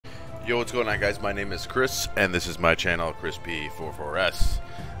Yo, what's going on, guys? My name is Chris, and this is my channel, ChrisP44S.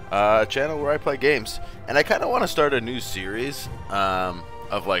 Channel where I play games, and I kind of want to start a new series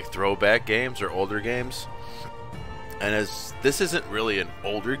of like throwback games or older games. And as this isn't really an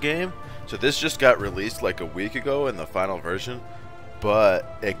older game, so this just got released like a week ago in the final version,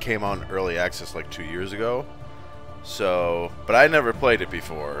 but it came out in early access like 2 years ago. So, but I never played it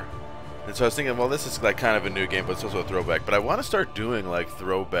before. And so I was thinking, well, this is like kind of a new game, but it's also a throwback. But I want to start doing like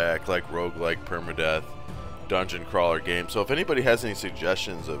throwback, like roguelike, permadeath, dungeon crawler games. So if anybody has any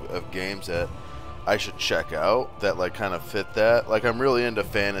suggestions of games that I should check out that like kind of fit that, like I'm really into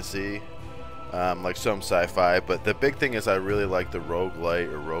fantasy, like some sci-fi. But the big thing is I really like the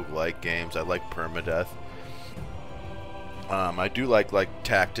roguelite or roguelike games. I like permadeath. I do like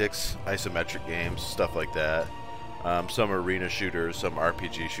tactics, isometric games, stuff like that. Some arena shooters, some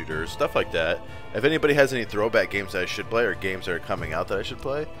RPG shooters, stuff like that. If anybody has any throwback games that I should play or games that are coming out that I should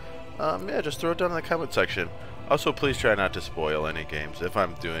play, yeah, just throw it down in the comment section. Also, please try not to spoil any games if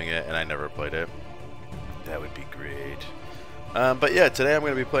I'm doing it and I never played it. That would be great. But yeah, today I'm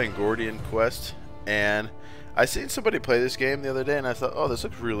going to be playing Gordian Quest, and I seen somebody play this game the other day and I thought, oh, this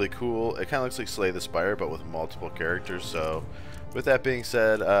looks really cool. It kind of looks like Slay the Spire but with multiple characters. So with that being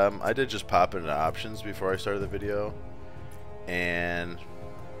said, I did just pop into options before I started the video, and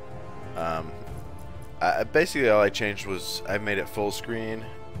basically all I changed was I made it full screen,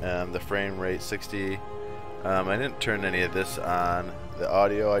 the frame rate 60. I didn't turn any of this on. The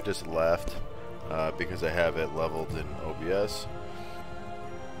audio I just left because I have it leveled in OBS,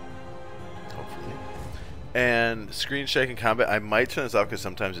 hopefully. And screen shaking combat, I might turn this off because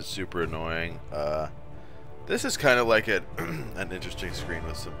sometimes it's super annoying. This is kind of like an interesting screen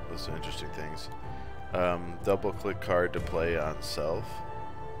with some interesting things. Double click card to play on self.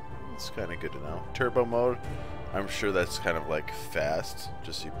 It's kind of good to know. Turbo mode, I'm sure that's kind of like fast,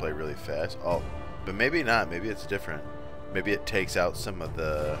 just so you play really fast. Oh, but maybe not. Maybe it's different. Maybe it takes out some of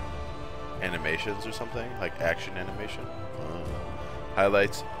the animations or something, like action animation.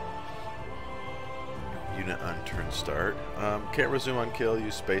 Highlights. Unit on turn start. Can't resume on kill.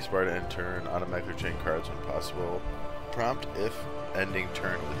 Use spacebar to end turn. Automatically chain cards when possible. Prompt if ending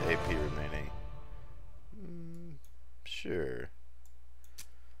turn with AP remaining. Sure.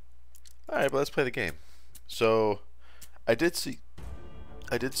 Alright, but let's play the game. So I did see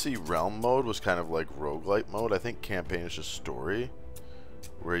realm mode was kind of like roguelite mode. I think campaign is just story,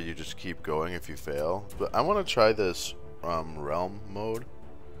 where you just keep going if you fail. But I want to try this realm mode.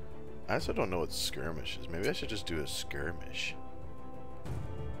 I also don't know what skirmish is. Maybe I should just do a skirmish.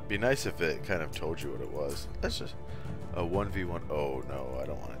 Be nice if it kind of told you what it was. That's just a 1v1. Oh no, I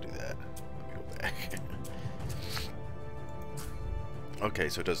don't want to do that. Let me go back. Okay,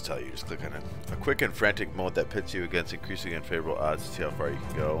 so it does tell you. Just click on it. A quick and frantic mode that pits you against increasing unfavorable odds to see how far you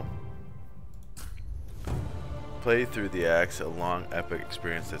can go. Play through the acts, a long epic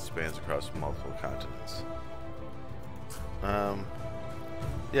experience that spans across multiple continents.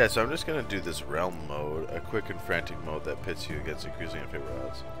 Yeah, so I'm just going to do this realm mode, a quick and frantic mode that pits you against increasing unfavorable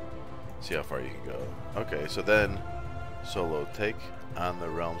odds. See how far you can go. Okay, so then solo, take on the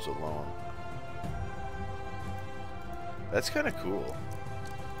realms alone. That's kind of cool.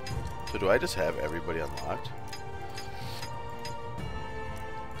 So do I just have everybody unlocked?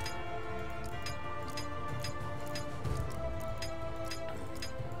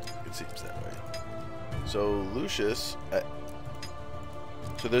 It seems that way. So Lucius...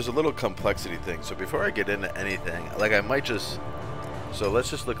 So there's a little complexity thing. So before I get into anything, like I might just... So let's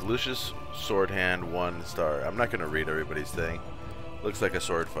just look. Lucius, sword hand, 1 star. I'm not going to read everybody's thing. Looks like a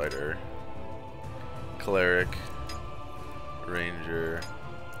sword fighter. Cleric. Ranger.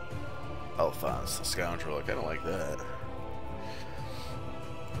 Alphonse, the scoundrel. I kind of like that.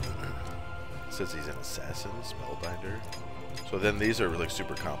 It says he's an assassin, spellbinder. So then these are like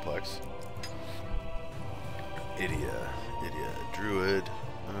super complex. Idia, druid.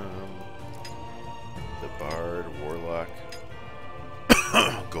 The bard, warlock,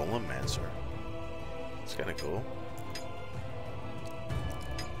 golem mancer. It's kind of cool.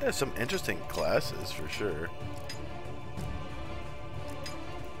 Yeah, some interesting classes for sure.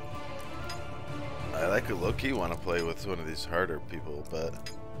 I like a low-key want to play with one of these harder people, but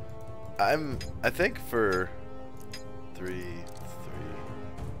I think for 3.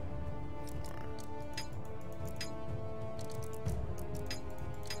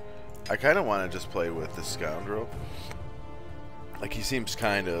 I kind of want to just play with the scoundrel. Like he seems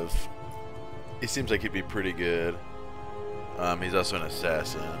like he'd be pretty good. He's also an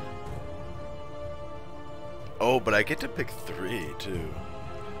assassin. Oh, but I get to pick 3 too.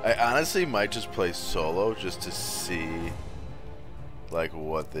 I honestly might just play solo just to see like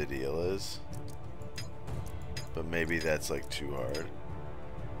what the deal is. But maybe that's like too hard.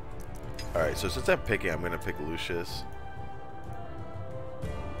 Alright, so since I'm picking, I'm gonna pick Lucius.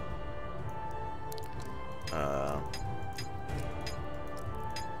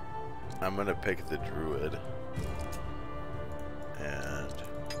 I'm gonna pick the Druid. And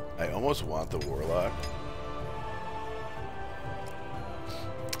I almost want the Warlock.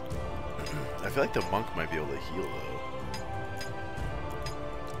 I feel like the Monk might be able to heal though.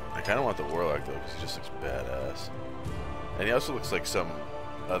 I kinda want the Warlock though, because he just looks badass. And he also looks like some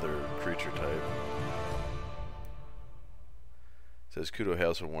other creature type. It says Kudo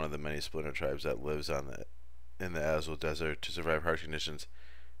hails from one of the many splinter tribes that lives in the Azul Desert. To survive harsh conditions,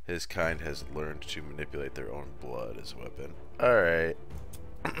 his kind has learned to manipulate their own blood as a weapon. Alright.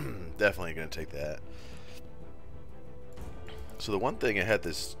 Definitely gonna take that. So the one thing, I had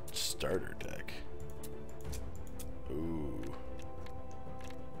this starter deck. Ooh.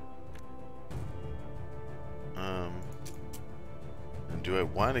 And do I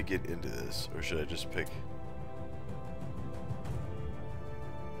want to get into this, or should I just pick?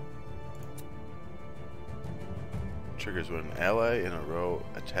 Triggers when an ally in a row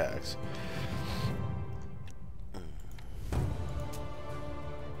attacks.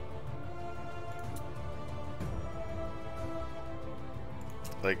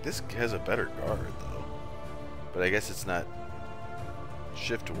 Like, this has a better guard though, but I guess it's not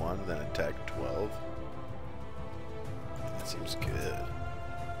shift 1 then attack 12. That seems good.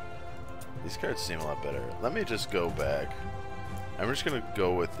 These cards seem a lot better. Let me just go back. I'm just gonna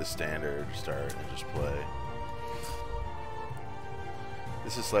go with the standard start and just play.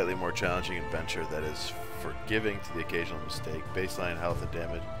 This is a slightly more challenging adventure that is forgiving to the occasional mistake. Baseline health and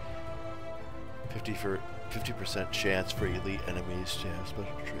damage. 50% chance for elite enemies to have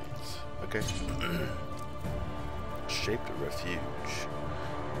special traits. Okay. Shaped Refuge.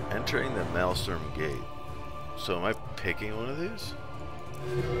 Entering the Maelstrom Gate. So am I picking one of these?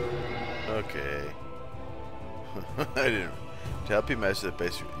 Okay. I didn't. To help you master the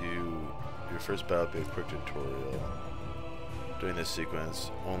base, your first battle will be a quick tutorial. During this sequence,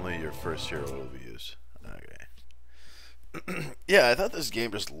 only your first hero will be used. Okay. Yeah, I thought this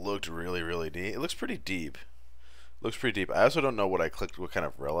game just looked really, really neat. It looks pretty deep. Looks pretty deep. I also don't know what I clicked, what kind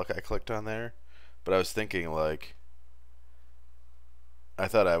of relic I clicked on there, but I was thinking like, I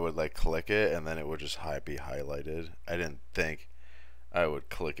thought I would like click it and then it would just be highlighted. I didn't think I would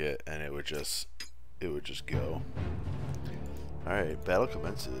click it and it would just go. All right, battle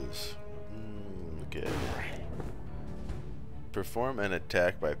commences. Okay. Perform an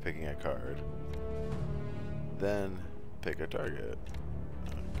attack by picking a card. Then pick a target.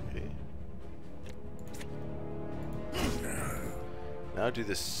 Okay. Now do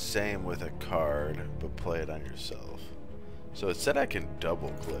the same with a card, but play it on yourself. So it said I can double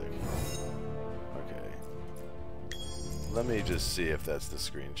click. Okay. Let me just see if that's the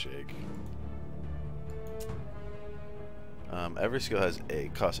screen shake. Every skill has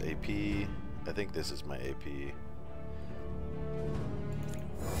costs AP. I think this is my AP.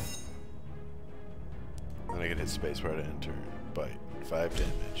 Then I can hit spacebar to enter. Bite. 5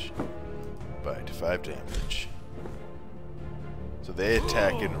 damage. Bite. 5 damage. So they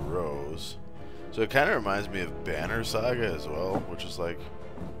attack in rows. So it kind of reminds me of Banner Saga as well, which is like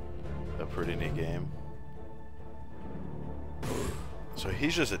a pretty neat game. So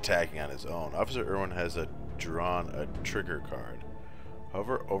he's just attacking on his own. Officer Irwin has drawn a trigger card.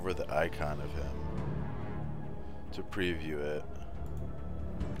 Hover over the icon of him to preview it.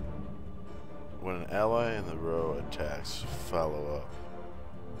 When an ally in the row attacks, follow up.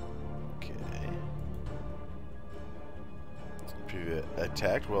 Okay. Preview it.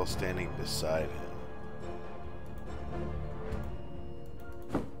 Attacked while standing beside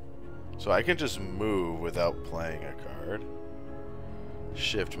him. So I can just move without playing a card.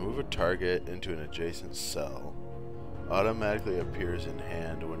 Shift, move a target into an adjacent cell. Automatically appears in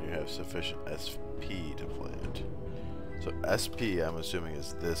hand when you have sufficient SP to play it. So SP, I'm assuming,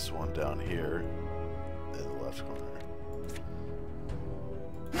 is this one down here in the left corner.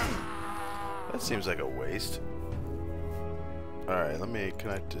 That seems like a waste. Alright,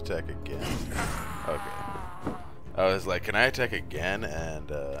 can I attack again? Okay. I was like, can I attack again?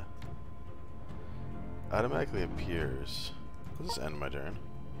 And automatically appears. I'll just end my turn.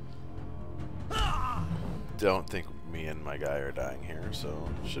 Don't think me and my guy are dying here, so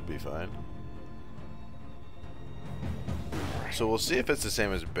should be fine. So we'll see if it's the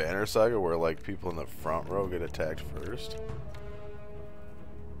same as Banner Saga, where like people in the front row get attacked first.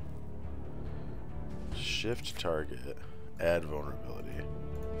 Shift target. Add vulnerability.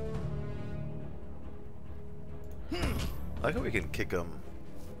 I like how we can kick them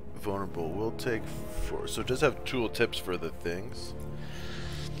vulnerable. We'll take 4. So just have tool tips for the things.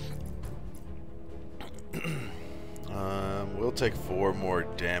 We'll take 4 more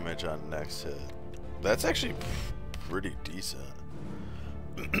damage on next hit. That's actually pretty decent.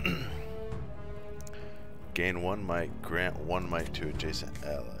 Gain 1 might, grant 1 might to adjacent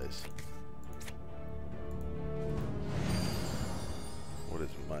allies. What is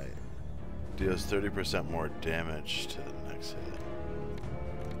might? Deals 30% more damage to the next hit.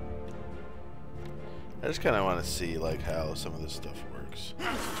 I just kind of want to see like how some of this stuff works.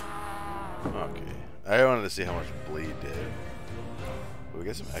 Okay. I wanted to see how much bleed did. We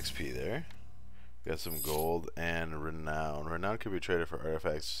got some XP there. We got some gold and renown. Renown could be traded for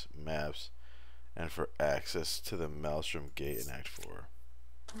artifacts, maps, and for access to the Maelstrom Gate in Act 4.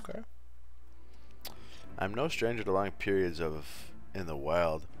 Okay. I'm no stranger to long periods in the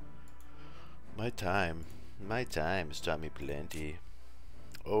wild. My time has taught me plenty.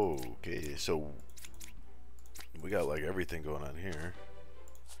 Okay, so we got like everything going on here.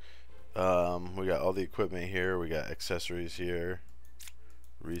 We got all the equipment here. We got accessories here.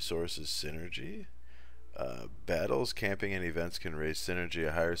 Resources synergy. Battles, camping, and events can raise synergy.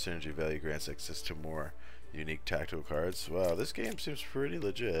 A higher synergy value grants access to more unique tactical cards. Wow, this game seems pretty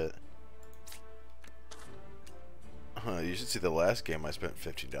legit. You should see the last game I spent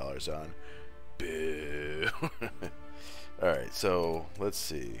 $15 on. Boo. Alright, so let's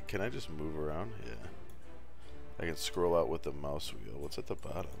see. Can I just move around? Yeah. I can scroll out with the mouse wheel. What's at the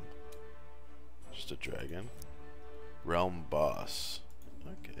bottom? Just a dragon. Realm boss.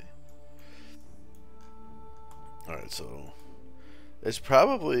 Okay. Alright, so it's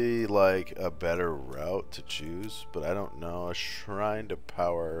probably like a better route to choose, but I don't know. A shrine to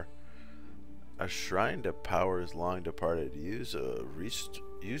power is long departed. Use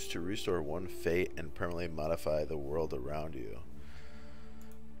to restore 1 fate and permanently modify the world around you.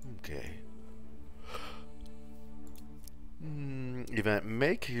 Okay. Event.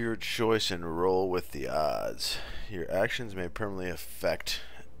 Make your choice and roll with the odds. Your actions may permanently affect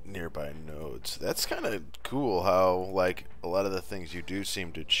nearby nodes. That's kind of cool how like a lot of the things you do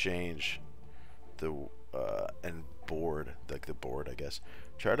seem to change the and board, like the board, I guess.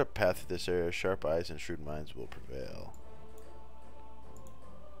 Chart a path through this area. Sharp eyes and shrewd minds will prevail.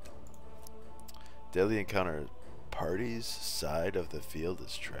 Daily encounter. Party's side of the field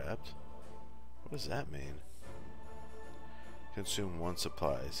is trapped. What does that mean? Consume 1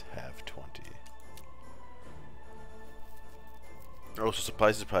 supplies, have 20. Oh, so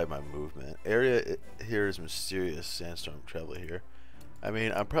supplies is probably my movement. Area here is mysterious. Sandstorm travel here. I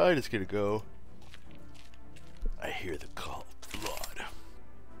mean, I'm probably just gonna go. I hear the call of blood.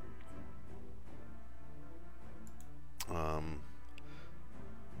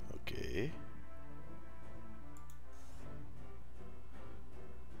 Okay.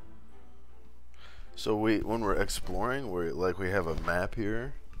 So when we're exploring, we have a map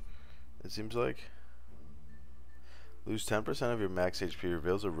here. It seems like. Lose 10% of your max HP.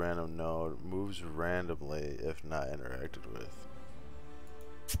 Reveals a random node. Moves randomly if not interacted with.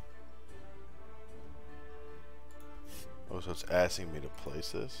 Oh, so it's asking me to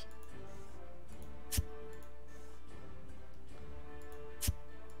place this.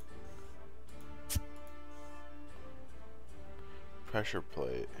 Pressure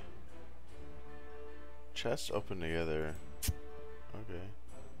plate. Chests open together. Okay.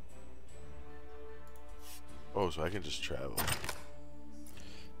 Oh, so I can just travel.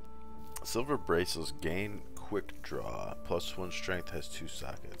 Silver bracelets gain quick draw. +1 strength, has 2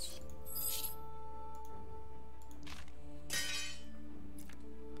 sockets.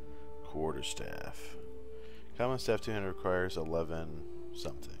 Quarterstaff. Common staff 200 requires 11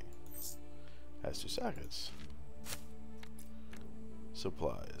 something. Has 2 sockets.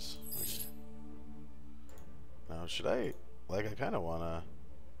 Supplies. Okay. Now should I, like, I kind of want to.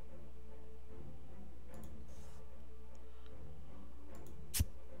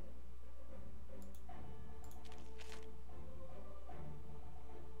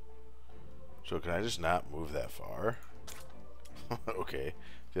 So can I just not move that far? Okay.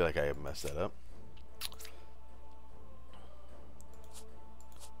 I feel like I messed that up.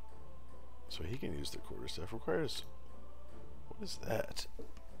 So he can use the quarterstaff. Requires. What is that?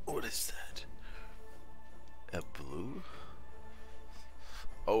 What is that? A blue?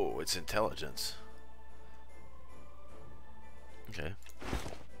 Oh, it's intelligence. Okay.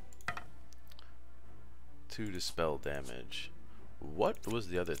 2 dispel damage. What was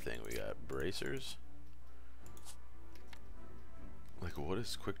the other thing we got? Bracers? Like, what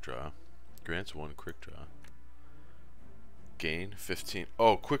is quick draw? Grants 1 quick draw. Gain 15.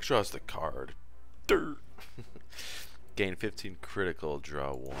 Oh, quick draw is the card. Dirt. Gain 15 critical,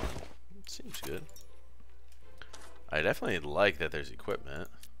 draw 1. Seems good. I definitely like that there's equipment.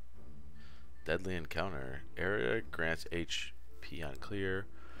 Deadly encounter. Area grants HP on clear.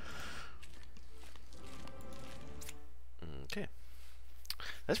 Okay.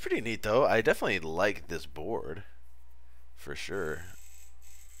 That's pretty neat though. I definitely like this board. For sure.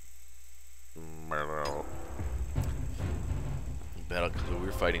 Battle clue.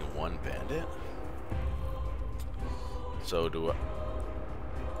 We're fighting one bandit. So do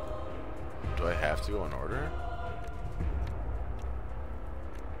I have to go in order?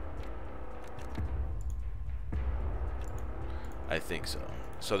 I think so.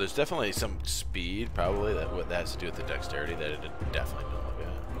 So there's definitely some speed, probably, that has to do with the dexterity that it definitely don't look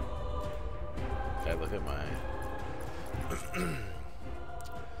at. Okay, look at my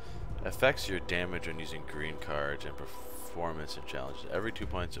affects your damage when using green cards and performance and challenges. Every 2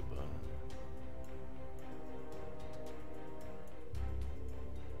 points above.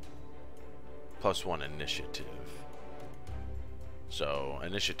 +1 initiative. So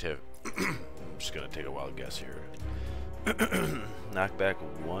initiative. I'm just gonna take a wild guess here. Knockback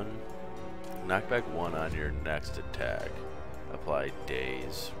 1. Knockback 1 on your next attack. Apply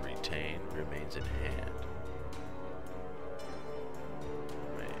daze. Retain. Remains in hand.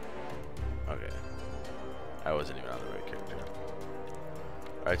 Wait. Okay. I wasn't even on the right character.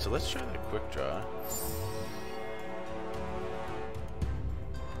 Alright, so let's try the quick draw.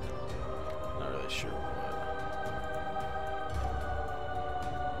 Not really sure what.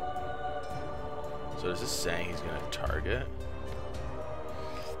 So is this saying he's going to target?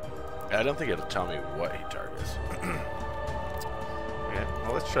 I don't think it'll tell me what he targets. Okay,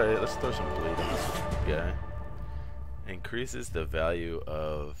 well let's try it. Let's throw some bleed on this guy. Increases the value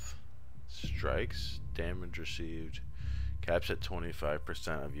of strikes, damage received, caps at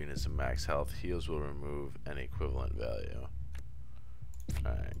 25% of units of max health, heals will remove an equivalent value.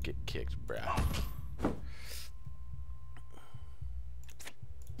 Alright, get kicked, brah.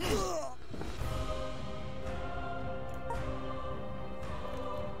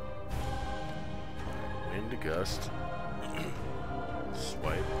 Wind gust.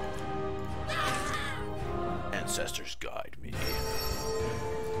 Swipe. Ancestors guide me.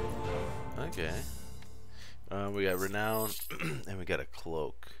 Okay. We got renown and we got a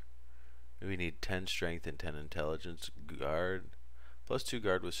cloak. We need 10 strength and 10 intelligence. Guard. +2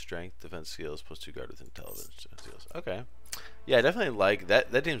 guard with strength, defense skills, +2 guard with intelligence skills. Okay. Yeah, I definitely like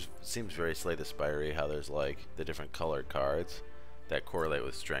that. That seems very Slay the Spire-y, how there's like the different colored cards that correlate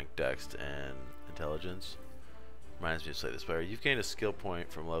with strength, dex, and intelligence. Reminds me of Slay the Spire. You've gained a skill point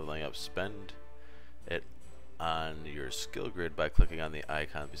from leveling up. Spend it on your skill grid by clicking on the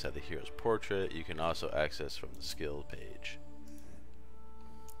icon beside the hero's portrait. You can also access from the skill page.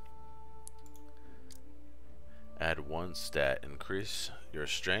 Add 1 stat. Increase your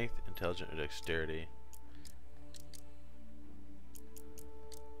strength, intelligence, or dexterity.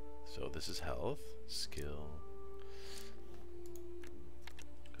 So this is health, skill.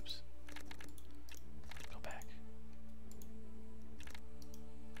 Oops. Go back.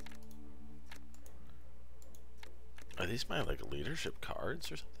 Are these my like leadership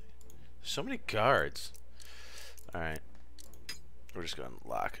cards or something? There's so many cards. Alright. We're just gonna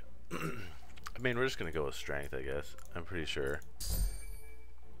lock. I mean, we're just gonna go with strength, I guess. I'm pretty sure.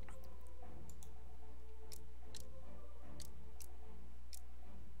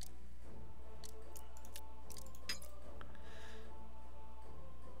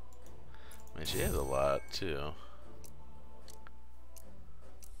 I mean, she has a lot too.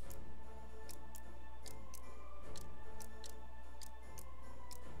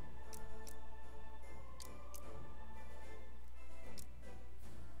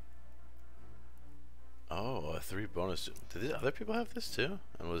 Oh, a 3 bonus. Did the other people have this too?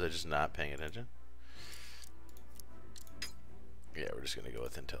 And was I just not paying attention? Yeah, we're just gonna go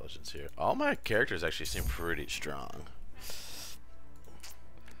with intelligence here. All my characters actually seem pretty strong.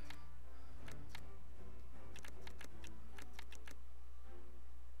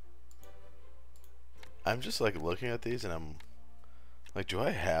 I'm just like looking at these and I'm like, do I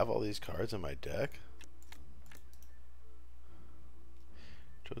have all these cards in my deck?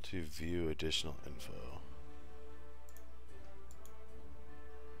 Go to view additional info.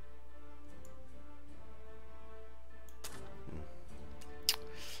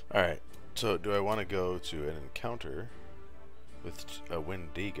 Alright, so do I want to go to an encounter with a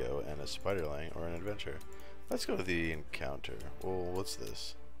Wendigo and a Spiderling or an adventure? Let's go to the encounter. Well, what's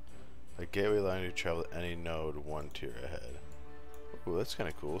this? A gateway allowing you to travel to any node 1 tier ahead. Ooh, that's kind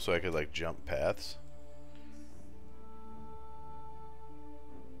of cool. So I could like jump paths.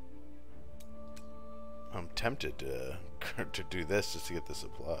 I'm tempted to to do this just to get the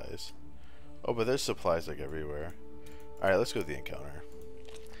supplies. Oh, but there's supplies like everywhere. Alright, let's go to the encounter.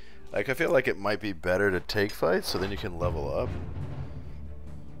 Like, I feel like it might be better to take fights so then you can level up.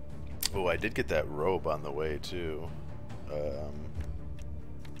 Oh, I did get that robe on the way too.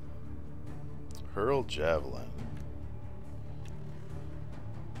 Hurl javelin.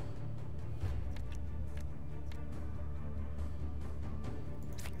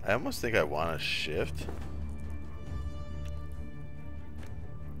 I almost think I want to shift.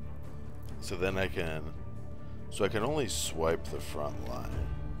 So then I can only swipe the front line.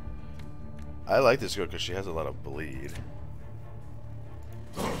 I like this girl because she has a lot of bleed.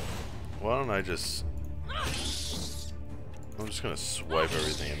 Why don't I just... I'm just gonna swipe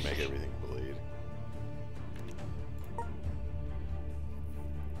everything and make everything bleed.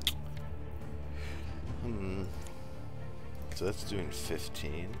 So that's doing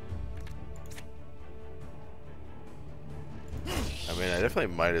 15. I mean, I definitely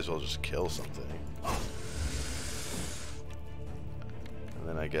might as well just kill something. And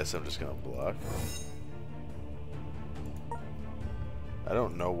then I guess I'm just gonna block. I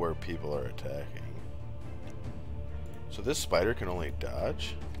don't know where people are attacking. So this spider can only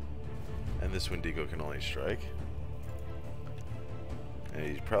dodge, and this Wendigo can only strike. And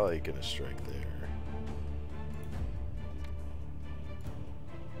he's probably gonna strike there.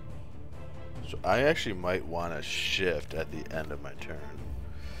 So I actually might want to shift at the end of my turn.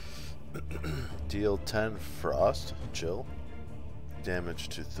 Deal 10 frost, chill. Damage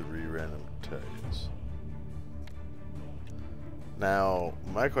to 3 random targets. Now,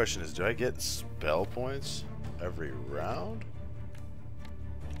 my question is, do I get spell points every round?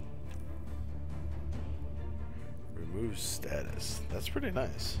 Remove status. That's pretty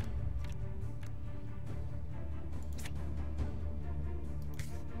nice.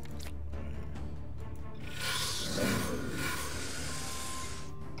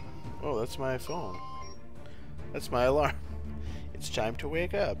 Oh, that's my phone. That's my alarm. It's time to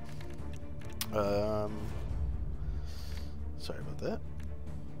wake up. Sorry about that.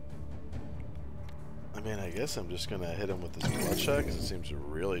 I mean, I guess I'm just gonna hit him with this bloodshot because it seems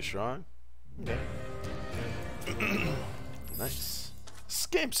really strong. Okay. Nice. This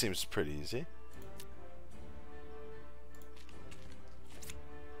game seems pretty easy.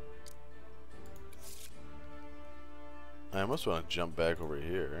 I almost want to jump back over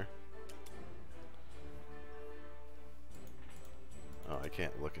here. Oh, I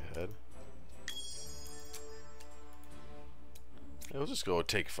can't look ahead. Yeah, we'll just go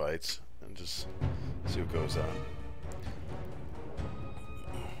take fights and just see what goes on.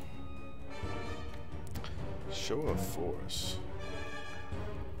 Show of force.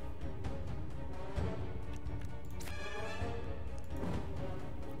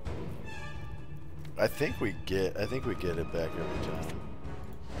 I think we get it back every time.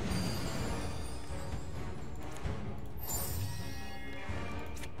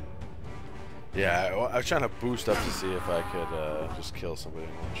 Yeah, I was trying to boost up to see if I could just kill somebody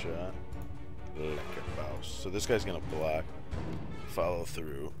in one shot. Like a mouse. So this guy's gonna block, follow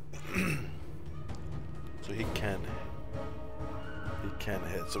through. So he can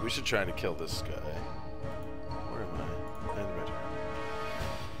hit. So we should try to kill this guy. Where am I? End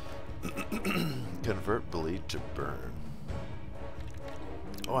mid. Convert bleed to burn.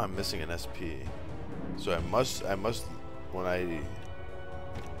 Oh, I'm missing an SP. So I must when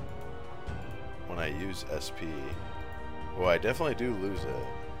I use SP. Well, I definitely do lose it.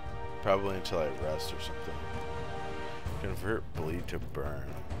 Probably until I rest or something. Convert bleed to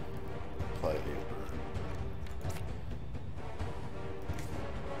burn. Apply a burn.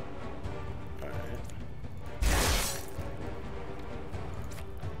 Alright.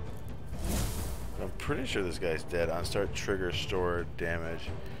 I'm pretty sure this guy's dead. On start, trigger, store, damage.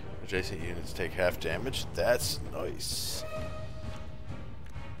 Adjacent units take half damage. That's nice.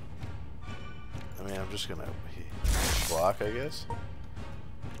 I mean, I'm just gonna block, I guess.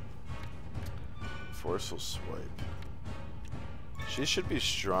 Forceful swipe. She should be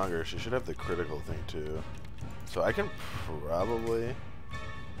stronger. She should have the critical thing too. So I can probably...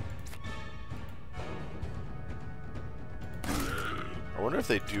 I wonder if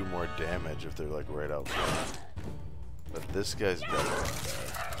they do more damage if they're like right out front. But this guy's better than that.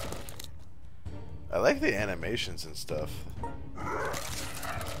 I like the animations and stuff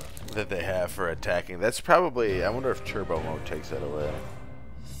that they have for attacking. That's probably... I wonder if turbo mode takes that away.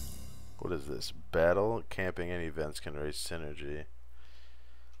 What is this? Battle, camping, and events can raise synergy.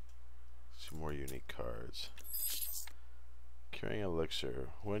 Some more unique cards. Curing elixir.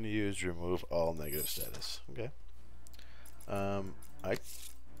 When used, remove all negative status. Okay.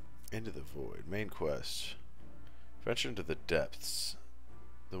 Into the void. Main quest. Venture into the depths.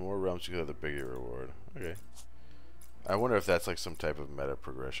 The more realms you go, the bigger your reward. Okay. I wonder if that's like some type of meta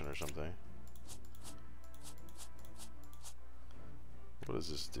progression or something. What does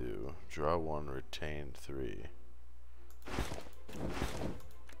this do? Draw 1, retain 3.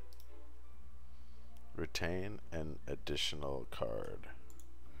 Retain an additional card.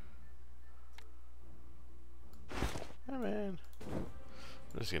 Hey man.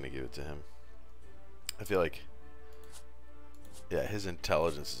 I'm just gonna give it to him. I feel like, yeah, his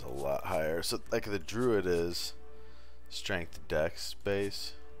intelligence is a lot higher. So like the druid is strength dex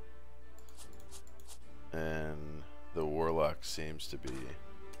base, and the warlock seems to be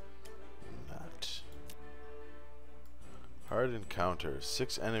not. Hard encounter.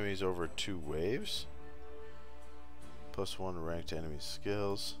 6 enemies over 2 waves. +1 ranked enemy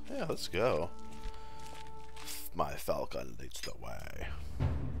skills. Yeah, let's go. My falcon leads the way.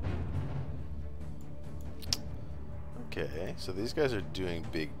 Okay, so these guys are doing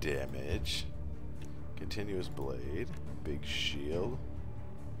big damage. Continuous blade. Big shield.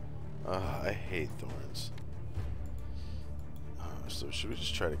 I hate thorns. So should we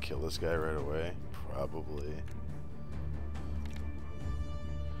just try to kill this guy right away? Probably.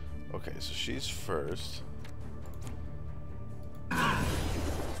 Okay, so she's first.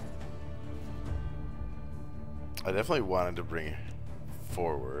 I definitely wanted to bring her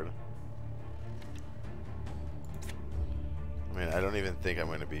forward. I mean, I don't even think I'm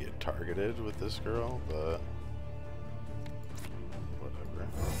going to be targeted with this girl, but whatever.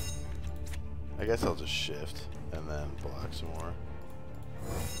 I guess I'll just shift and then block some more.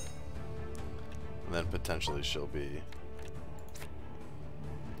 And then potentially she'll be...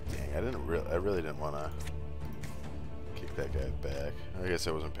 Dang, I really didn't want to kick that guy back. I guess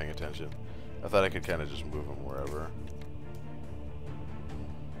I wasn't paying attention. I thought I could kind of just move him wherever.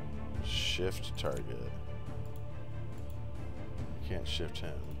 Shift target. Can't shift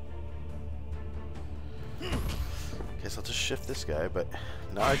him. Guess I'll just shift this guy, but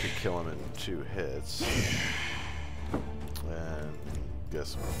now I could kill him in 2 hits. And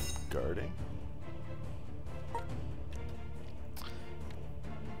guess guarding.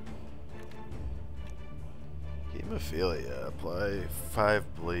 Hemophilia. Apply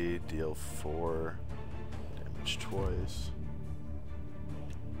 5 bleed, deal 4 damage twice.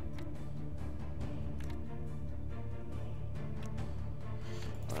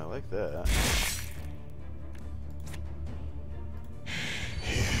 I like that.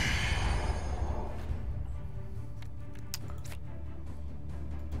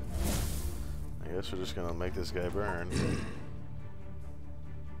 I guess we're just gonna make this guy burn.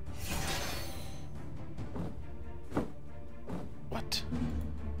 What?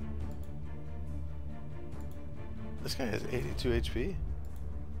 This guy has 82 HP?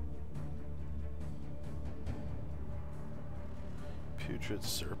 Putrid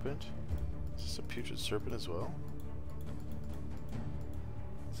serpent? Is this a putrid serpent as well?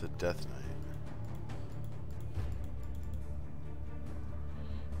 It's a death knight.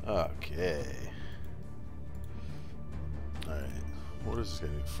 Okay. Alright. What is this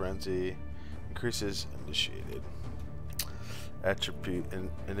gonna do? Frenzy. Increases initiated. Attribute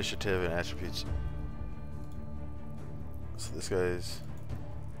initiative and attributes. So this guy's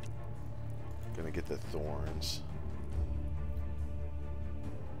gonna get the thorns.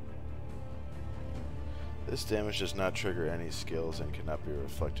 This damage does not trigger any skills and cannot be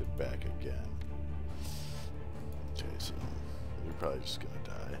reflected back again. Okay, so you're probably just gonna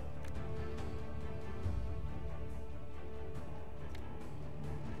die.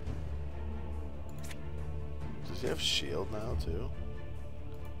 Does he have shield now too?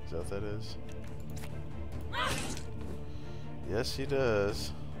 Is that what that is? Yes, he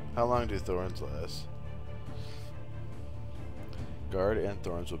does. How long do thorns last? Guard and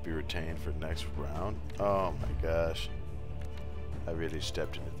thorns will be retained for next round. Oh my gosh. I really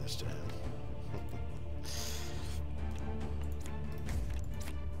stepped in it this time.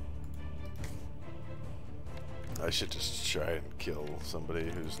 I should just try and kill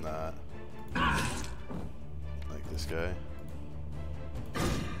somebody who's not like this guy.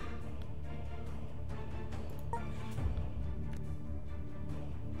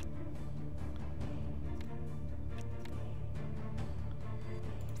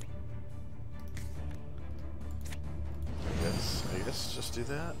 I guess just do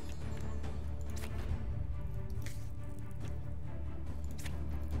that.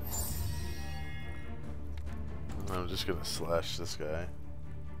 I'm just gonna slash this guy.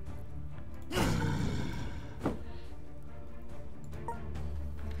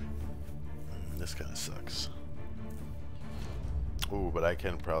 This kind of sucks. Ooh, but I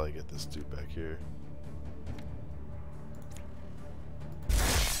can probably get this dude back here.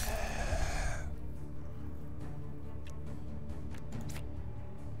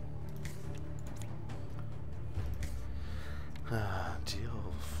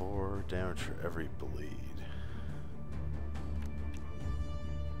 Deal 4 damage for every bleed.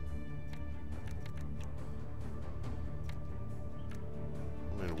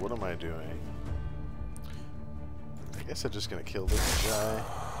 I mean, what am I doing? I guess I'm just gonna kill this guy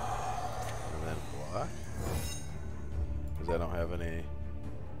and then block, because I don't have any.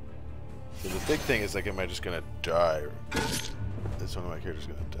 So the big thing is, like, am I just gonna die? Is one of my characters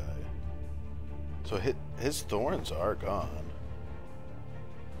gonna die? So his thorns are gone.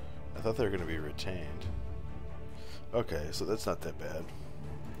 I thought they were gonna be retained. Okay, so that's not that bad.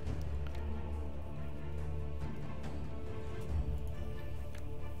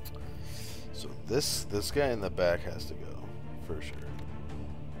 So this guy in the back has to go, for sure.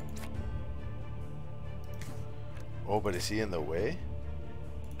 Oh, but is he in the way?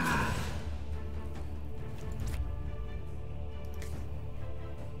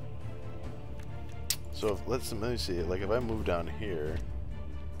 So if, let me see, like, if I move down here,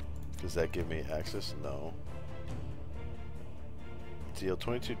 does that give me access? No. Deal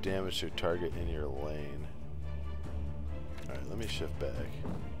 22 damage to target in your lane. Alright, let me shift back.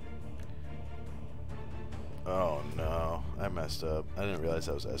 Oh no, I messed up. I didn't realize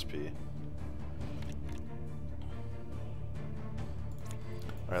that was SP.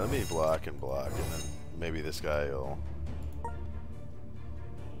 Alright, let me block, and then maybe this guy will...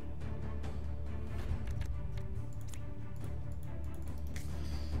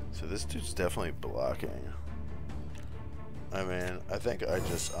 So this dude's definitely blocking. I mean, I think I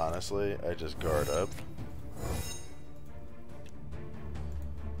just, honestly, I just guard up.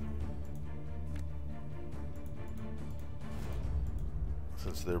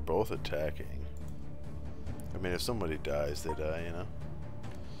 Since they're both attacking. I mean, if somebody dies, they die, you know?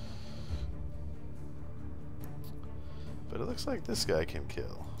 But it looks like this guy can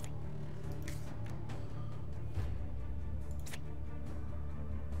kill.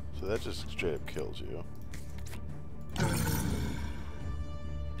 So that just straight up kills you.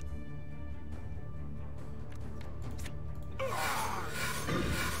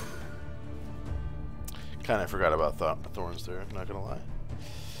 Kinda forgot about thorns there, not gonna lie.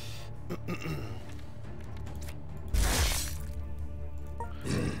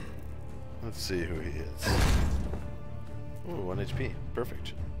 Let's see who he is. Ooh, 1 HP.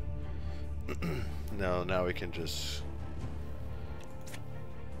 Perfect. Now we can just...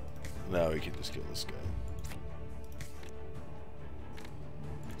 Now we can just kill this guy.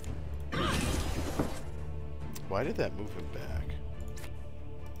 Why did that move him back?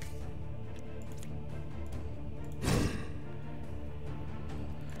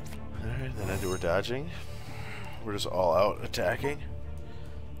 Alright, then we're dodging. We're just all out attacking.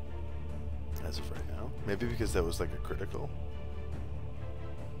 As of right now. Maybe because that was like a critical.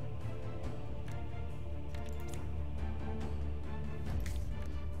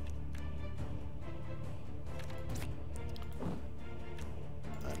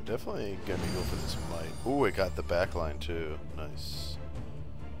 I'm definitely gonna go for this might. Ooh, it got the back line too. Nice.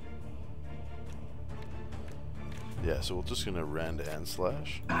 Yeah, so we're just gonna rend and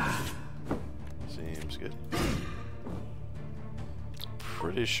slash. Seems good.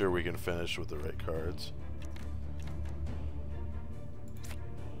 Pretty sure we can finish with the right cards.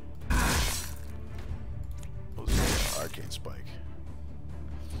 Oh, this is an arcane spike.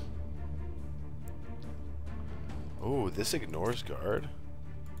 Oh, this ignores guard.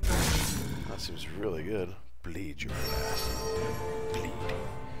 That seems really good. Bleed your ass. Bleed.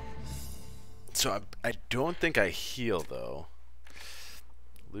 So I don't think I heal though.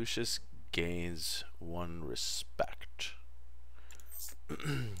 Lucius gains 1 respect.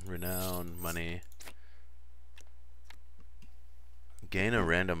 Renown, money. Gain a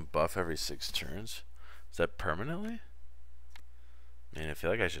random buff every 6 turns. Is that permanently? I mean, I feel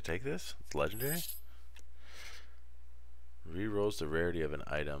like I should take this. It's legendary. Rerolls the rarity of an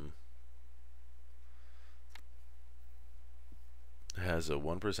item. Has a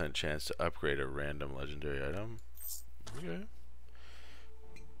 1% chance to upgrade a random legendary item. Okay.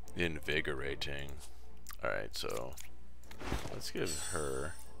 Invigorating. Alright, so let's give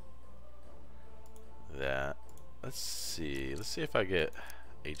her that. Let's see if I get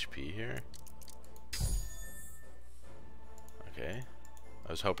HP here. Okay.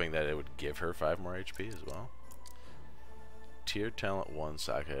 I was hoping that it would give her 5 more HP as well. Tier talent 1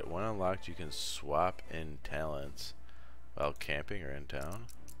 socket. When unlocked, you can swap in talents while camping or in town.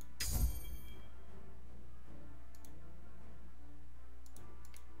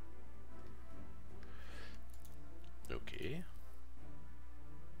 HP.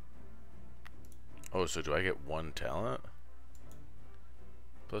 Oh, so do I get one talent?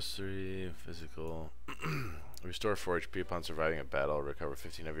 +3 physical. Restore 4 HP upon surviving a battle. Recover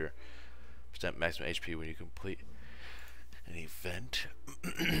 15 of your % maximum HP when you complete an event.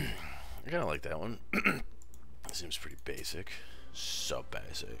 I kind of like that one. Seems pretty basic. So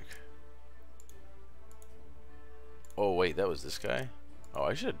basic. Oh wait, that was this guy? Oh,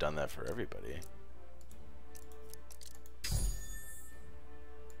 I should have done that for everybody.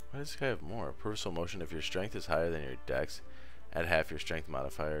 Why does this guy have more? Personal motion. If your strength is higher than your dex, add half your strength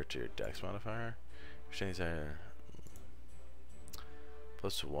modifier to your dex modifier. If your strength is higher.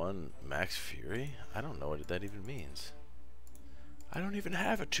 +1 max fury? I don't know what that even means. I don't even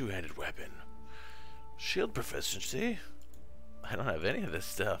have a two-handed weapon. Shield proficiency? I don't have any of this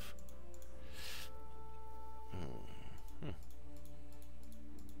stuff.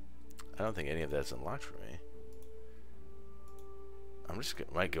 I don't think any of that's unlocked for me. I'm just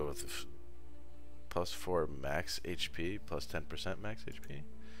gonna, might go with +4 max HP, +10% max HP.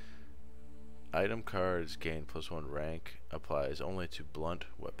 Item cards gain +1 rank, applies only to blunt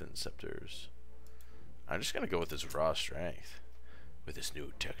weapon scepters. I'm just gonna go with this raw strength. With this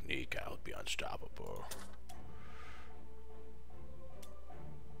new technique, I'll be unstoppable.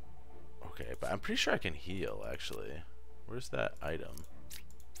 Okay, but I'm pretty sure I can heal, actually. Where's that item?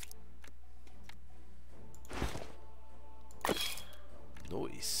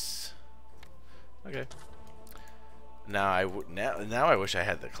 Nice. Okay. Now I wish I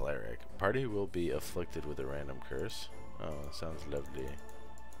had the cleric. Party will be afflicted with a random curse. Oh, that sounds lovely.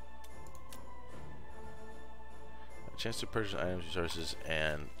 A chance to purchase items, resources,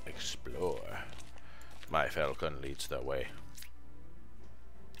 and explore. My falcon leads the way.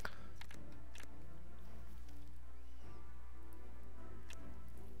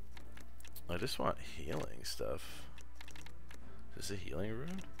 I just want healing stuff. Is this a healing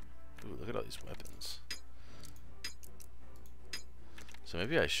rune? Ooh, look at all these weapons. So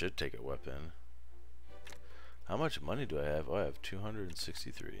maybe I should take a weapon. How much money do I have? Oh, I have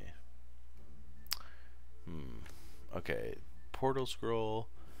 263. Okay. Portal scroll.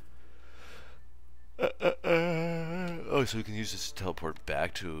 Oh, so we can use this to teleport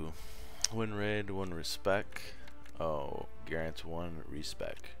back to win raid, 1 respec. Oh, grants 1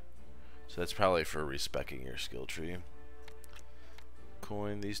 respec. So that's probably for respecing your skill tree.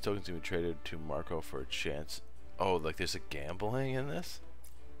 Coin. These tokens can be traded to Marco for a chance. Oh, like there's a gambling in this?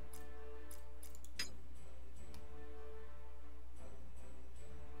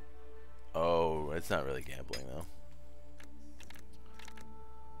 Oh, it's not really gambling though.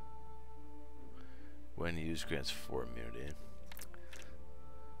 When used, grants 4 immunity.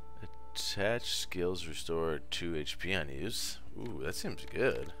 Attach skills restore 2 HP on use. Ooh, that seems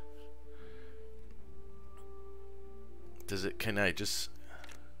good. Does it, can I just,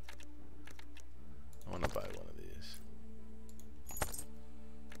 I want to buy one of these.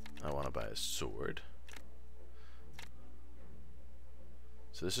 I want to buy a sword.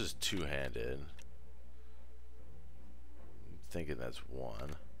 So this is two-handed. I'm thinking that's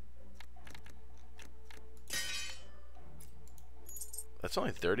 1. That's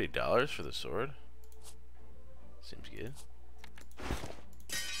only $30 for the sword. Seems good.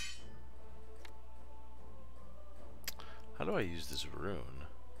 How do I use this rune?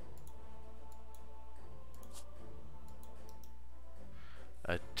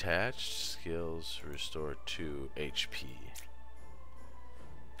 Attached skills restore 2 HP.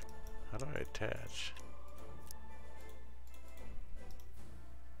 How do I attach?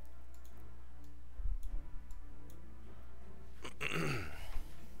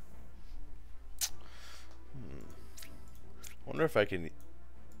 Wonder if I can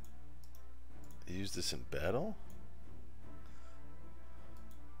use this in battle?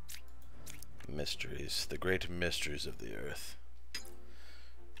 Mysteries, the great mysteries of the earth.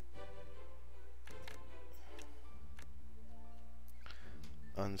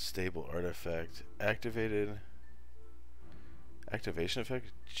 Unstable artifact activated. Activation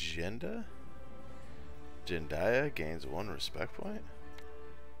effect Jenda? Jendaya gains 1 respect point.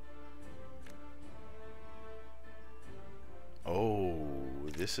 Oh,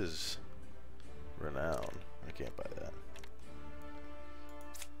 this is renown. I can't buy that.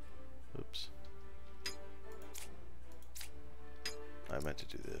 Oops. I meant to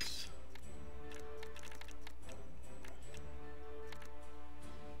do this.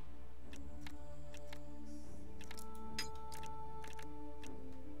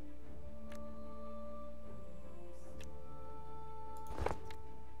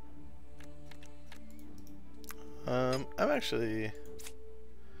 I'm actually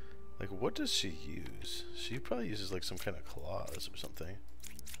like Like, what does she use? She probably uses like some kind of claws or something.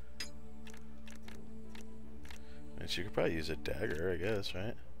 And she could probably use a dagger, I guess,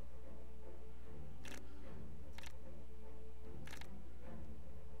 right?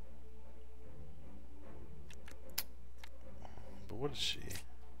 But what is she?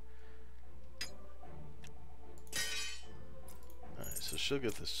 Alright, so she'll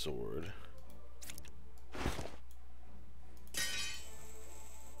get the sword.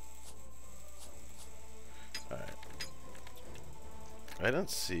 Alright. I don't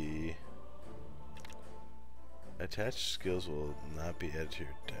see... Attached skills will not be added to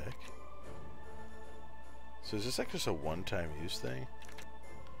your deck. So is this like just a one-time use thing?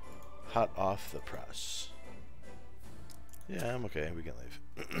 Hot off the press. Yeah, I'm okay. We can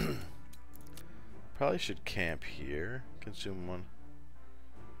leave. Probably should camp here. Consume one.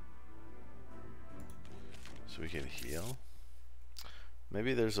 So we can heal.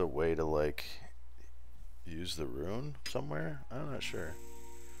 Maybe there's a way to like use the rune somewhere? I'm not sure.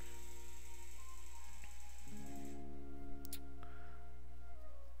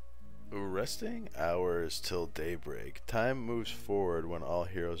 Resting hours till daybreak. Time moves forward when all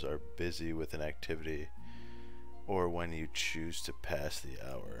heroes are busy with an activity or when you choose to pass the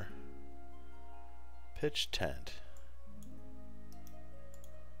hour. Pitch tent.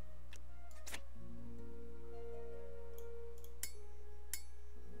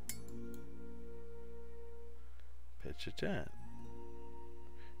 Pitch a tent.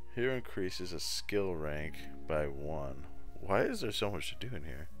 Here increases a skill rank by 1. Why is there so much to do in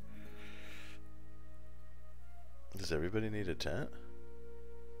here? Does everybody need a tent?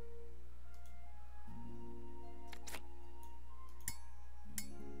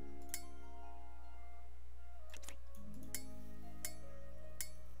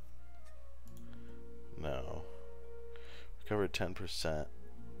 No. Recover 10%.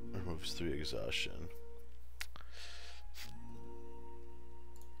 Removes 3 exhaustion.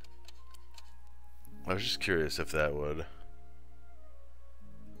 I was just curious if that would...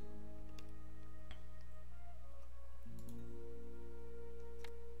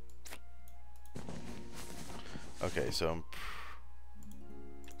 Okay, so I'm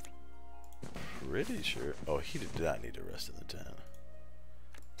pretty sure... Oh, he did not need to rest in the tent.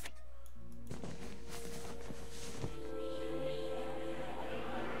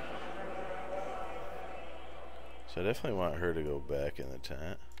 So I definitely want her to go back in the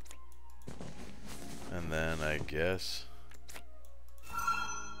tent. And then I guess...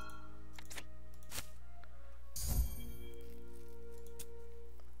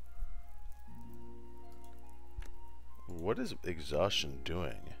 What is exhaustion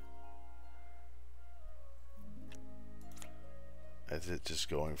doing? Is it just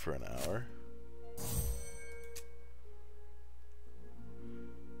going for an hour?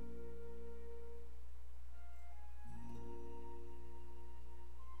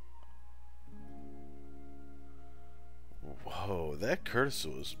 Whoa, that Curtis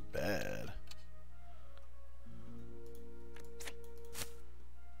was bad.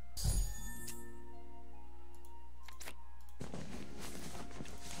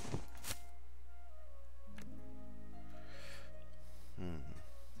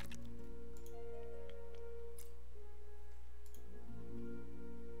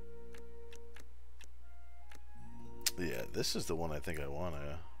 Yeah, this is the one I think I want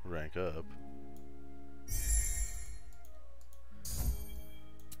to rank up.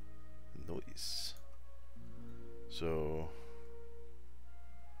 Nice. So,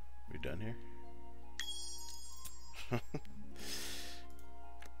 we done here?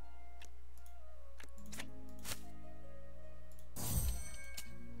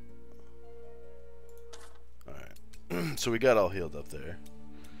 Alright. So we got all healed up there.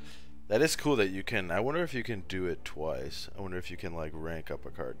 That is cool that you can... I wonder if you can do it twice. I wonder if you can, like, rank up a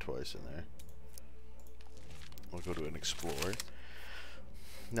card twice in there. We'll go to an Explore.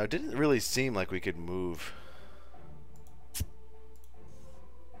 Now, it didn't really seem like we could move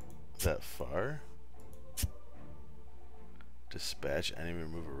that far. Dispatch enemy,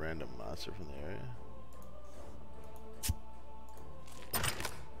 remove a random monster from the area.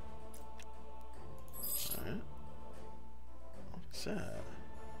 Alright. What's that?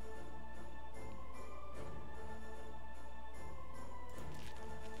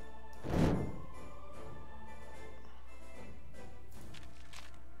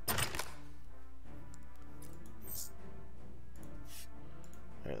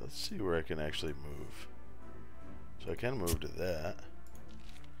 Alright, let's see where I can actually move. So I can move to that.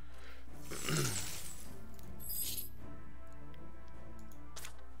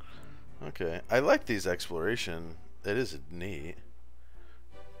 Okay, I like these exploration. It is neat.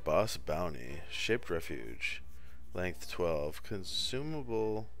 Boss bounty. Shaped refuge. Length 12.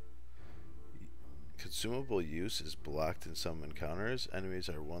 Consumable use is blocked in some encounters. Enemies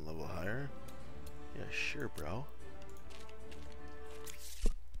are 1 level higher. Yeah, sure, bro.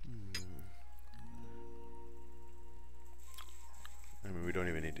 I mean, we don't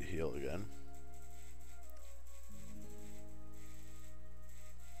even need to heal again.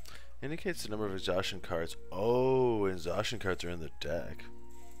 Indicates the number of exhaustion cards. Oh, exhaustion cards are in the deck.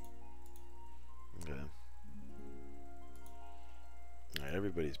 Okay. Alright,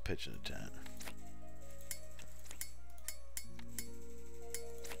 everybody's pitching a tent.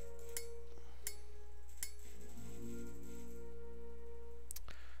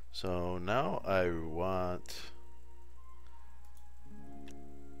 So now I want...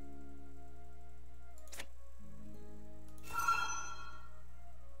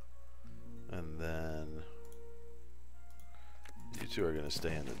 And then you two are going to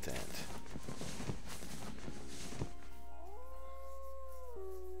stay in the tent.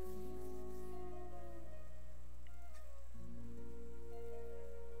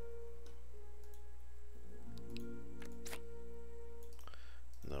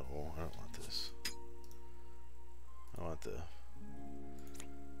 No, I don't want this. I want the...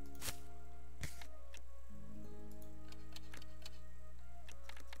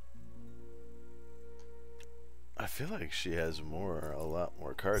 I feel like she has a lot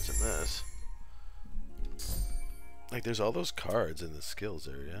more cards than this. Like, there's all those cards in the skills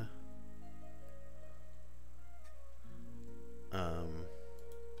area. And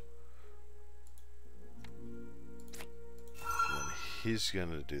he's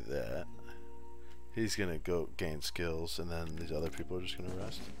gonna do that. He's gonna go gain skills, and then these other people are just gonna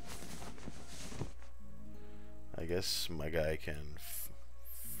rest. I guess my guy can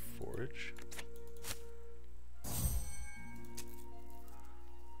forge.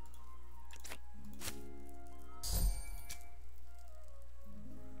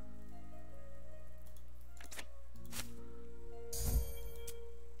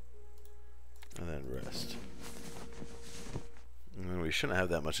 And then rest. And we shouldn't have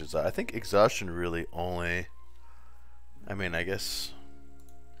that much exhaustion. I think exhaustion really only... I mean, I guess...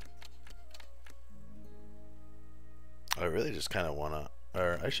 I really just kind of want to...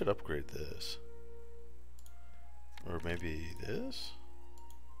 Or I should upgrade this. Or maybe this?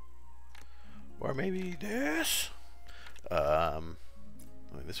 Or maybe this? I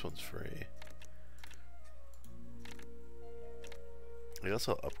mean, this one's free. I guess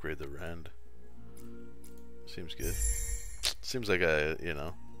I'll upgrade the rend. Seems good. Seems like a, you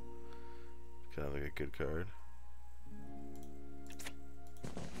know, kind of like a good card.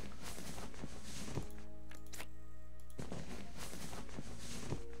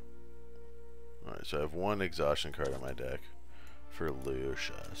 Alright, so I have 1 exhaustion card on my deck for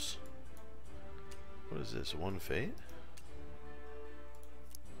Lucius. What is this? 1 fate?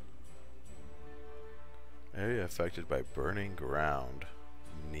 Area affected by burning ground.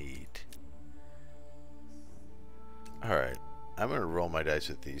 Neat. Alright, I'm gonna roll my dice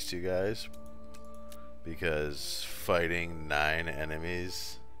with these two guys because fighting 9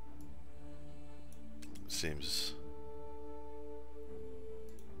 enemies seems...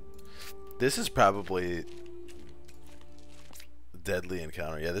 This is probably deadly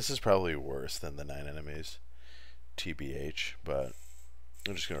encounter. Yeah, this is probably worse than the 9 enemies. TBH, but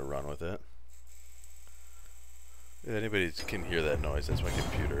I'm just gonna run with it. If anybody can hear that noise, that's my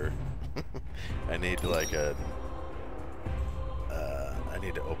computer. I need like a... I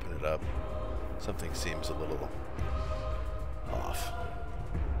need to open it up. Something seems a little off.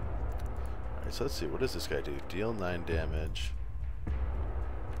 Alright, so let's see. What does this guy do? Deal 9 damage.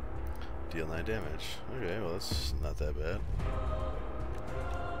 Deal 9 damage. Okay, well that's not that bad.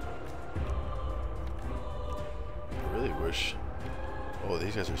 I really wish... Oh,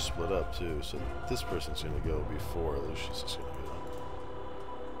 these guys are split up too, so this person's gonna go before Lucius is gonna go.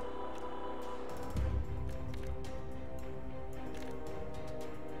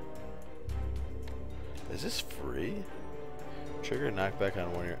 Is this free? Trigger knockback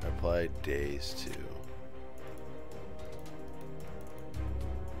on one of your applied days too.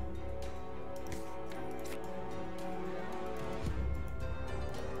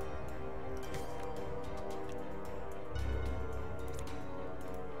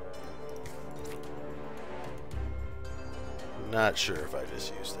 Not sure if I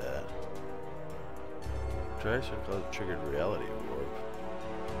just used that. Try to cause triggered reality warp.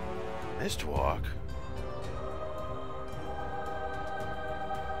 Mist walk.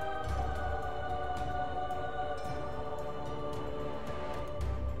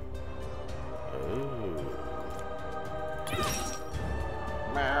 Oh.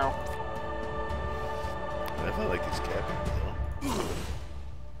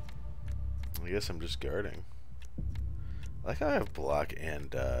 guess I'm just guarding. I like how I have block and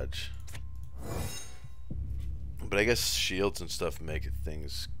dodge. But I guess shields and stuff make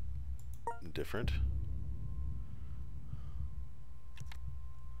things different.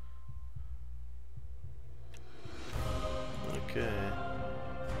 Okay.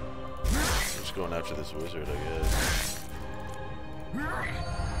 I'm just going after this wizard, I guess.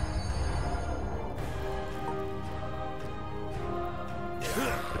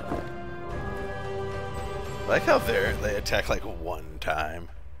 I like how they attack like one time.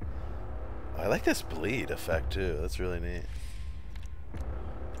 I like this bleed effect too. That's really neat.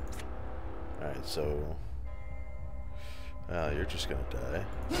 Alright, so you're just gonna die.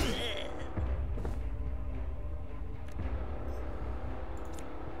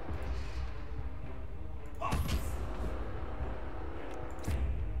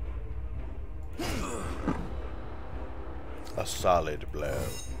 A solid blow.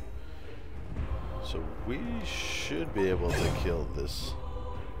 So we should be able to kill this.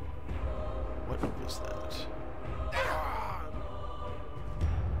 What was that?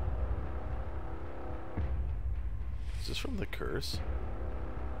 Is this from the curse?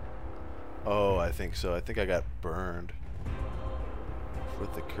 Oh, I think so. I think I got burned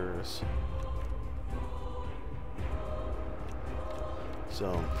with the curse. So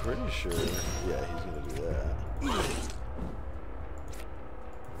I'm pretty sure, yeah, he's gonna do that.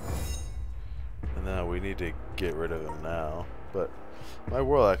 And now we need to get rid of him now. But my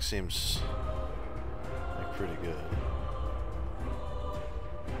warlock seems like pretty good.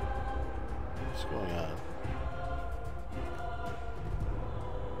 What's going on?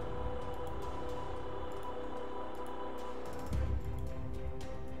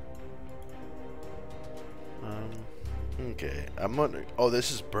 Okay, I'm wondering. Oh,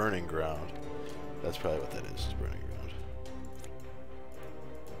 this is burning ground. That's probably what that is. It's burning ground.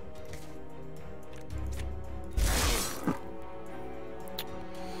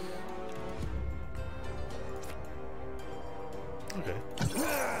 Okay.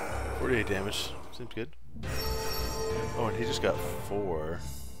 48 damage. Seems good. Oh, and he just got 4.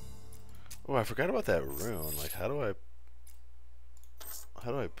 Oh, I forgot about that rune. Like, how do I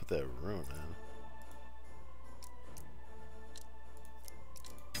put that rune in?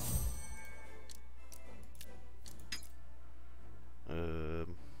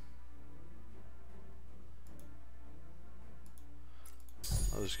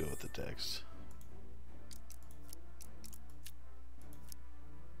 I'll just go with the text.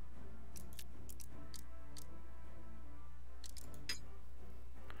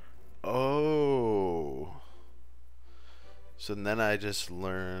 Oh. So then I just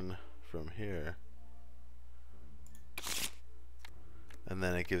learn from here. And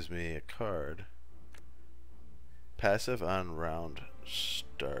then it gives me a card. Passive on round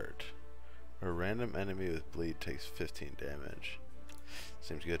start. A random enemy with bleed takes 15 damage.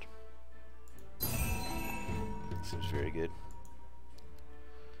 Seems good. Seems very good.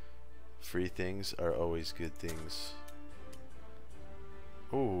 Free things are always good things.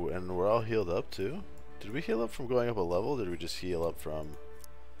 Ooh, and we're all healed up too? Did we heal up from going up a level? Or did we just heal up from...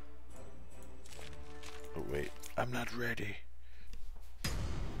 Oh wait, I'm not ready.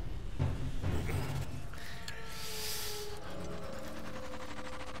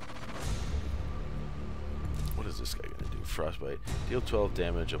 What is this guy gonna do? Frostbite. Deal 12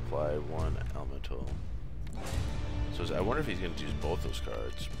 damage, apply 1 elemental. So I wonder if he's gonna use both those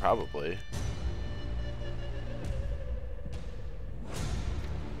cards. Probably.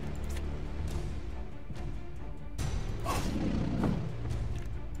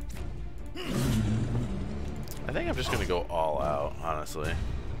 I think I'm just gonna go all out, honestly.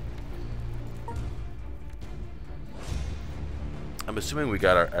 I'm assuming we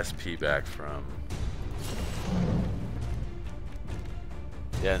got our SP back from...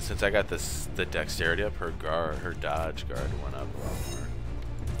 Yeah, and since I got this, the dexterity up, her dodge guard went up a lot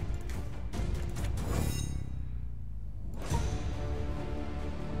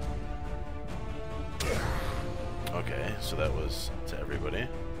more. Okay, so that was to everybody.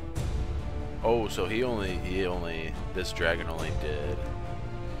 Oh, so he only, this dragon only did...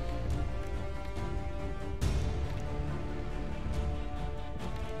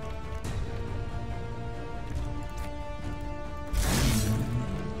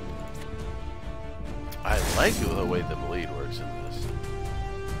 I like the way the bleed works in this.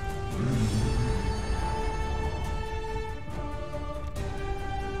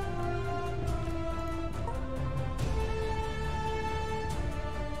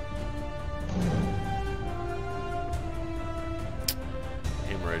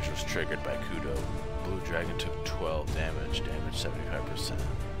 Hemorrhage was triggered by Kudo. Blue Dragon took 12 damage, 75%.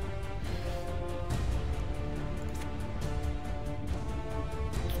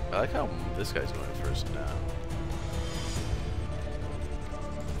 I like how this guy's going first now.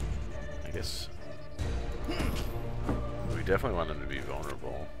 I guess we definitely want him to be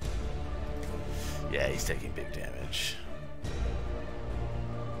vulnerable. Yeah, he's taking big damage.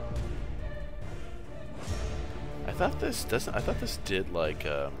 I thought this doesn't. I thought this did like.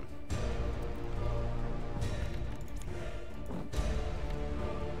 I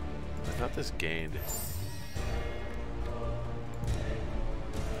thought this gained.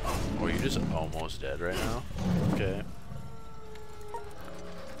 Oh, you're just almost dead right now? Okay.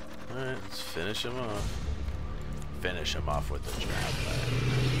 Alright, let's finish him off. Finish him off with the trap.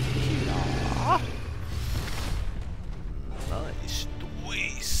 Nice.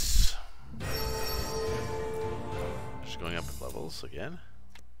 Twice. Just going up in levels again.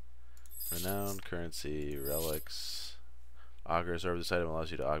 Renown, currency, relics. Augurs over this item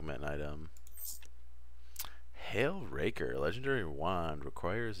allows you to augment an item. Hail Raker, legendary wand,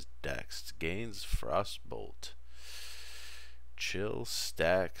 requires dex, gains frostbolt. Chill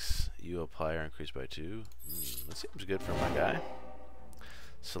stacks, you apply or increase by 2. That seems good for my guy.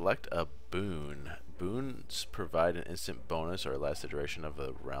 Select a boon. Boons provide an instant bonus or last the duration of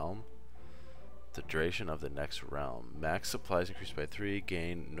a realm. The duration of the next realm. Max supplies increased by 3.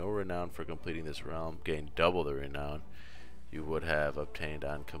 Gain no renown for completing this realm. Gain double the renown you would have obtained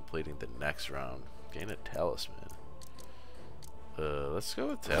on completing the next round. Gain a talisman. Let's go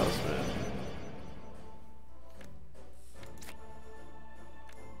with talisman.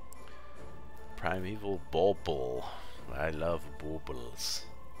 Primeval bulbul. I love bulbuls.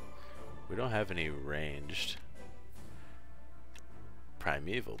 We don't have any ranged.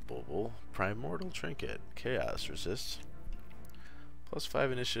 Primeval bulbul. Primordial trinket. Chaos resist.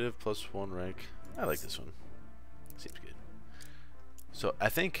 +5 initiative, +1 rank. I like this one. Seems good. So I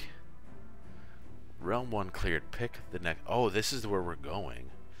think realm 1 cleared. Pick the next. Oh, this is where we're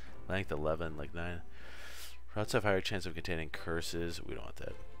going. Length 11, like 9. Routes have higher chance of containing curses. We don't want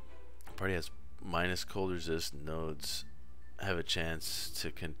that. Party has minus cold resist. Nodes have a chance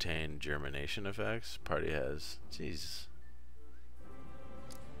to contain germination effects. Party has. Jeez.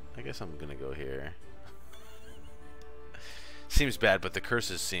 I guess I'm gonna go here. Seems bad, but the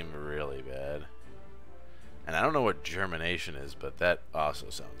curses seem really bad. And I don't know what germination is, but that also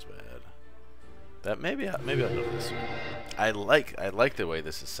sounds bad. That maybe I'll go with this one. I like the way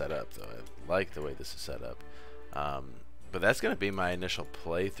this is set up, though. I like the way this is set up. But that's gonna be my initial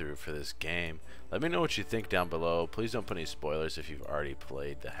playthrough for this game. Let me know what you think down below. Please don't put any spoilers if you've already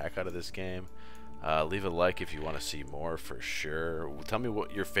played the heck out of this game. Leave a like if you want to see more for sure. Tell me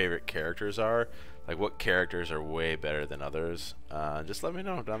what your favorite characters are. Like what characters are way better than others. Just let me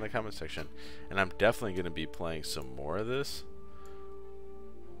know down in the comment section. And I'm definitely going to be playing some more of this.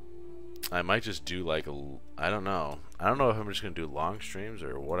 I might just do like I don't know. I don't know if I'm just going to do long streams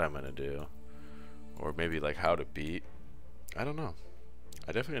or what I'm going to do. Or maybe like how to beat. I don't know.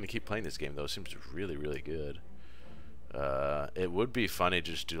 I'm definitely going to keep playing this game though. It seems really, really good. It would be funny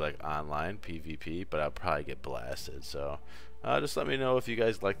just to do like online PvP, but I'll probably get blasted. So just let me know if you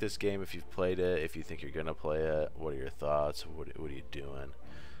guys like this game, if you've played it, if you think you're gonna play it. What are your thoughts? What are you doing?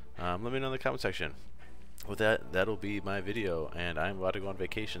 Let me know in the comment section. With that, that'll be my video, and I'm about to go on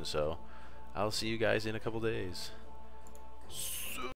vacation, so I'll see you guys in a couple days.